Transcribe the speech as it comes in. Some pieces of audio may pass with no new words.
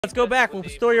Let's go back. We'll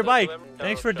store your bike.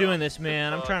 Thanks for doing this,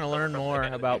 man. I'm trying to learn more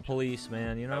about police,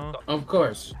 man, you know? Of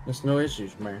course. There's no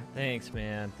issues, man. Thanks,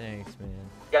 man. Thanks, man.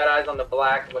 Got eyes on the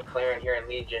black McLaren here in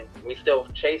Legion. We still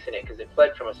chasing it because it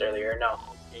fled from us earlier, no?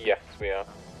 Yes, we are.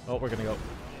 Oh, we're gonna go.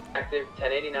 Active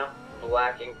 1080 now.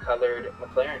 Black and colored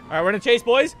McLaren. All right, we're gonna chase,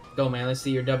 boys. Go, man. Let's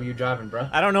see your W driving, bro.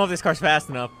 I don't know if this car's fast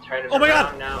enough. Turning Oh my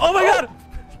god! around now. Oh my god!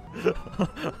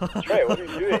 Trey, what are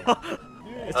you doing?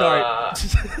 Sorry.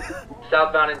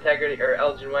 Southbound Integrity or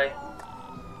Elgin Way.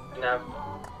 Now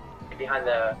behind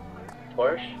the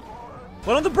Porsche.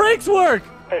 Why don't the brakes work?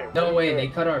 Hey, No way. They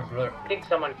cut our I think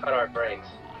someone cut our brakes.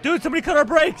 Dude, somebody cut our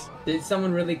brakes. Did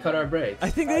someone really cut our brakes? I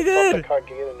think they I thought the did. car,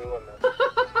 can you get a new one, man?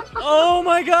 Oh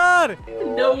my god!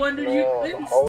 No wonder you couldn't